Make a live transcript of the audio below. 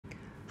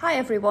Hi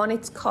everyone,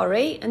 it's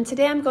Corrie and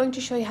today I'm going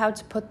to show you how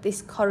to put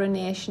this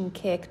coronation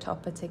cake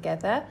topper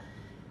together.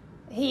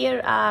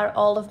 Here are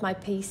all of my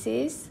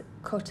pieces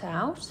cut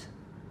out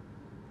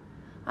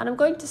and I'm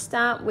going to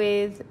start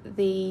with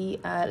the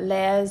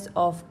layers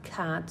of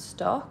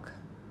cardstock.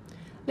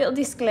 Little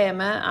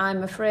disclaimer,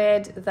 I'm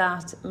afraid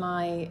that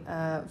my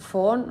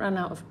phone ran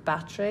out of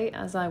battery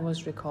as I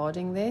was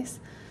recording this.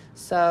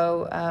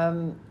 So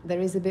there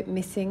is a bit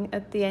missing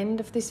at the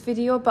end of this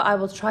video, but I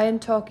will try and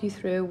talk you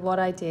through what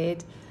I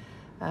did.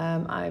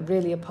 I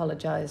really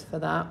apologise for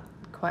that,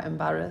 quite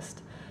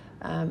embarrassed.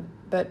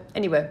 But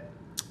anyway,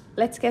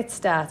 let's get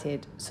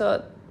started.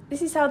 So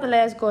this is how the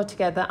layers go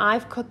together.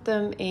 I've cut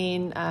them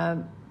in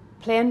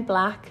plain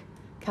black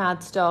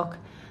cardstock,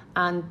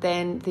 and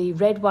then the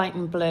red, white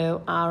and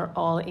blue are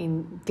all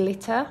in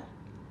glitter.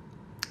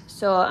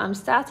 So I'm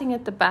starting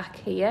at the back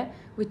here,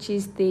 which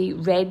is the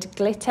red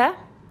glitter.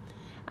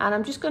 And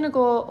I'm just going to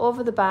go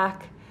over the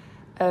back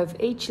of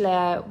each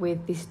layer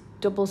with this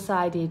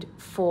double-sided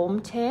foam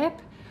tape.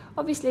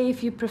 Obviously,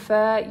 if you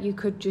prefer, you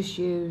could just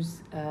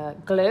use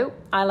glue.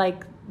 I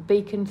like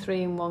Beacon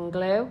 3-in-1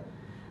 glue,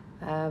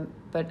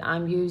 but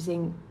I'm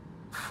using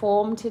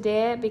foam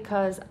today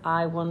because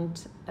I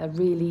want a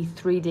really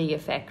 3D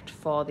effect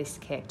for this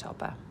cake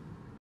topper.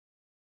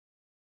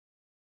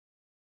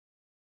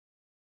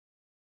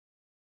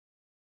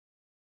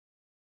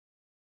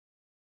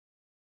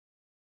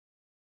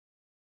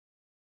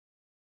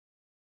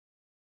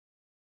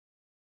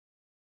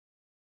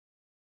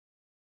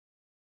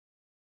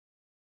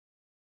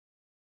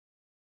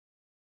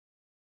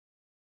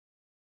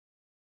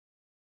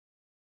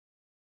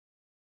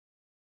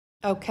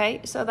 Okay,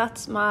 so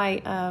that's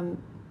my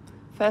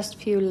first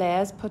few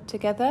layers put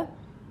together.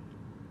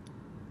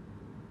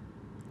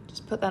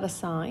 Just put that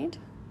aside.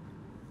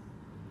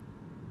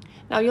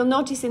 Now you'll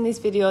notice in this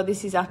video,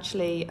 this is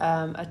actually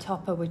a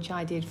topper which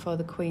I did for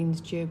the Queen's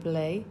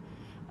Jubilee,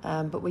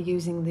 but we're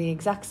using the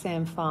exact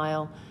same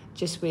file,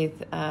 just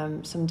with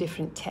some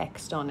different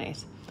text on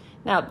it.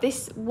 Now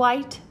this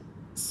white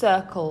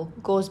circle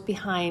goes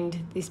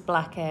behind this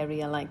black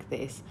area like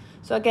this.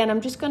 So again,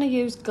 I'm just going to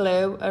use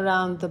glue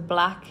around the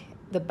back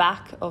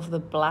of the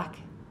black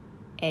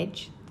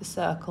edge, the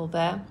circle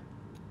there,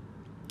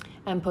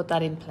 and put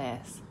that in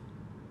place.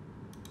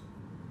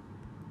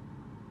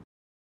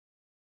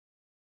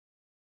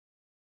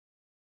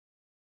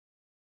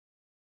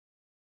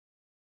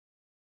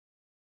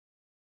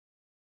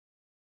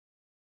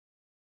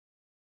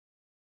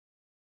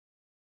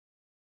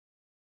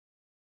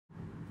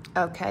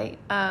 Okay,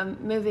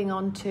 moving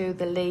on to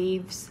the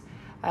leaves.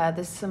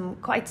 There's some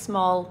quite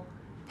small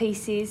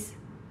pieces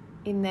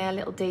in there,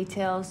 little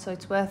details, so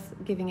it's worth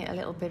giving it a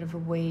little bit of a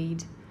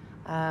weed.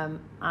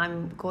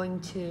 I'm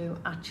going to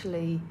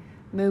actually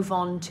move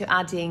on to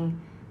adding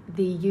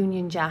the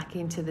Union Jack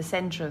into the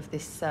centre of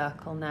this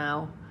circle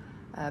now,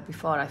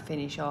 before I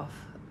finish off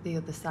the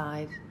other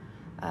side.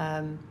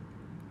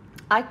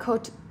 I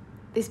cut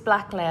this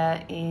black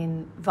layer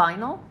in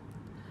vinyl.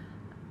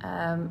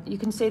 You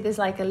can see there's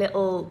like a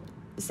little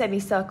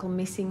semicircle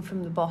missing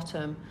from the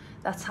bottom.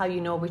 That's how you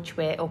know which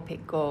way up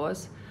it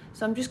goes.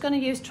 So I'm just going to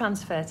use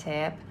transfer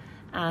tape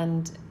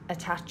and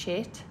attach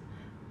it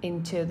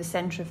into the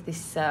centre of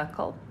this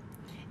circle.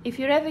 If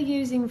you're ever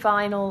using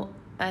vinyl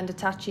and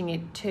attaching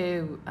it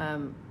to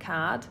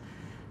card,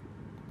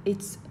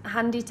 it's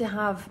handy to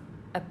have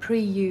a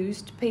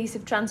pre-used piece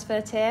of transfer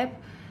tape.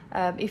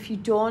 If you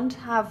don't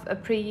have a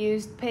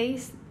pre-used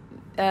piece,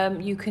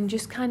 you can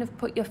just kind of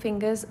put your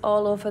fingers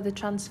all over the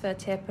transfer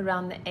tape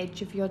around the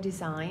edge of your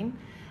design,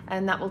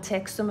 and that will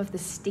take some of the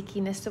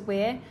stickiness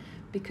away,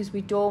 because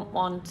we don't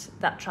want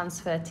that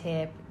transfer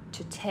tape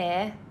to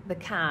tear the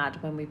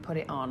card when we put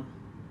it on.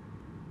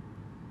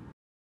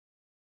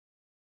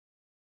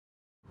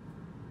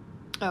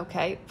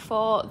 Okay,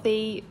 for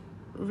the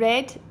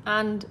red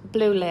and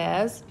blue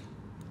layers,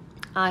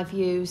 I've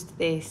used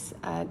this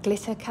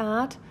glitter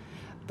card,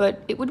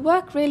 but it would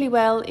work really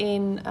well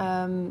in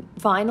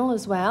vinyl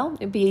as well.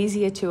 It'd be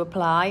easier to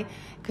apply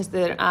because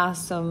there are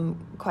some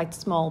quite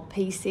small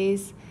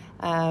pieces,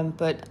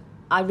 but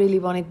I really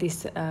wanted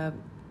this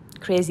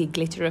crazy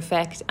glitter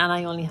effect, and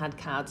I only had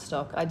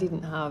cardstock. I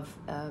didn't have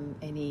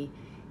any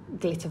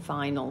glitter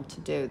vinyl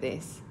to do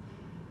this.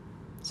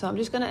 So I'm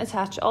just going to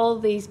attach all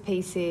these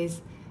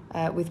pieces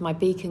with my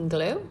Beacon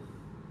glue.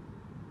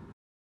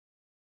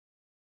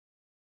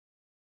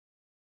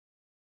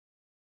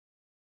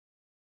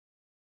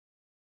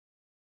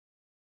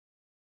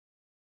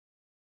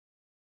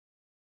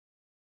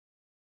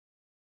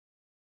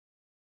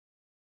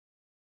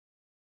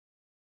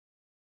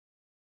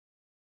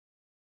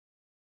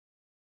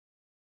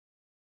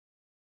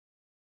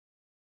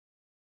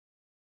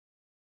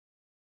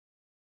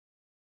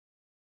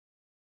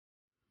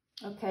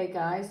 Okay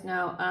guys,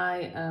 now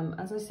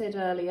as I said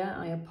earlier,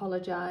 I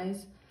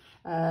apologise.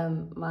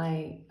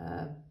 My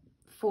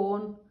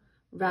phone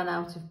ran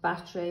out of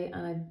battery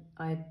and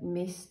I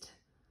missed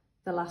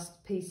the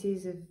last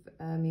pieces of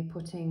me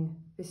putting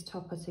this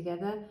topper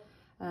together,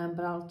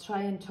 but I'll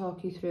try and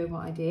talk you through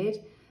what I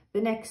did.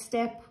 The next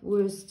step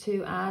was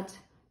to add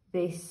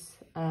this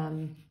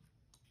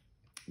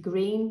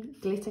green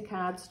glitter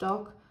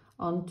cardstock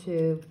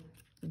onto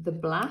the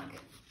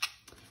black,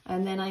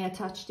 and then I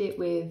attached it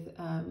with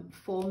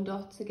foam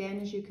dots again,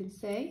 as you can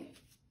see.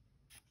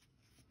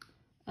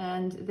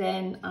 And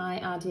then I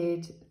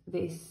added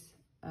this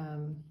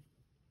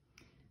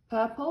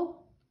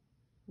purple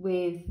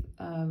with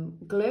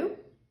glue,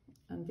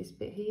 and this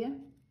bit here.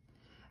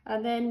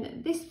 And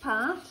then this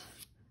part,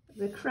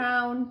 the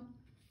crown,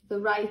 the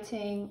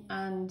writing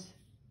and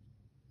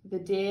the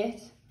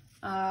date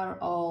are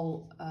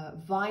all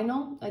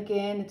vinyl,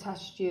 again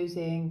attached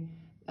using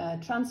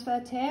transfer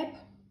tape.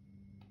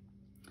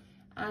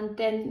 And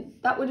then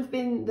that would have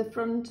been the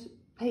front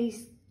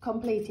piece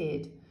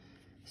completed.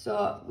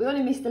 So we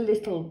only missed a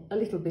little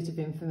bit of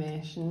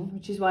information,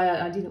 which is why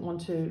I didn't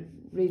want to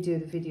redo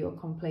the video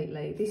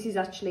completely. This is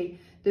actually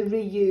the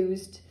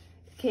reused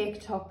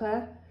cake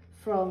topper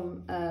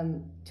from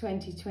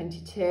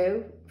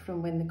 2022,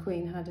 from when the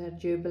Queen had her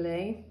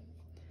Jubilee.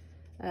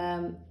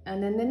 And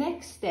then the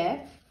next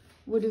step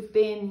would have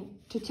been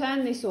to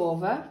turn this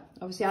over.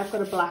 Obviously I've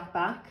got a black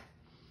back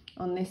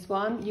on this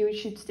one. You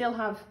should still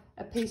have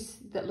a piece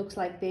that looks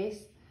like this.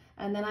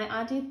 And then I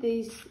added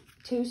these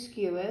two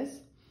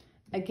skewers,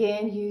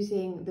 again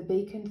using the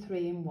Beacon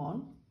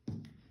 3-in-1.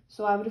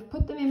 So I would have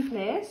put them in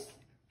place,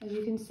 as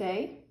you can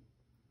see.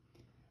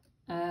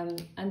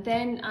 And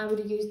then I would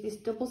have used this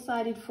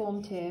double-sided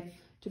foam tape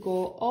to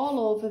go all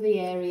over the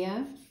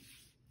area.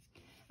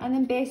 And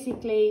then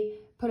basically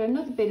put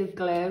another bit of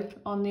glue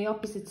on the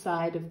opposite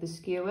side of the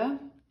skewer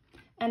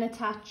and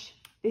attach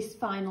this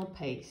final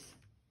piece.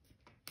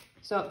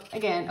 So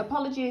again,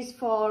 apologies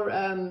for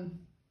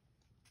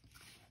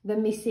the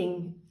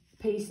missing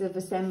piece of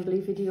assembly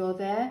video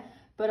there,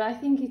 but I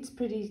think it's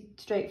pretty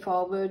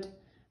straightforward.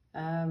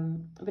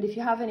 But if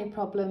you have any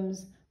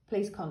problems,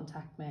 please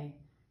contact me.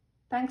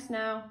 Thanks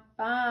now,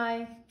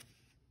 bye.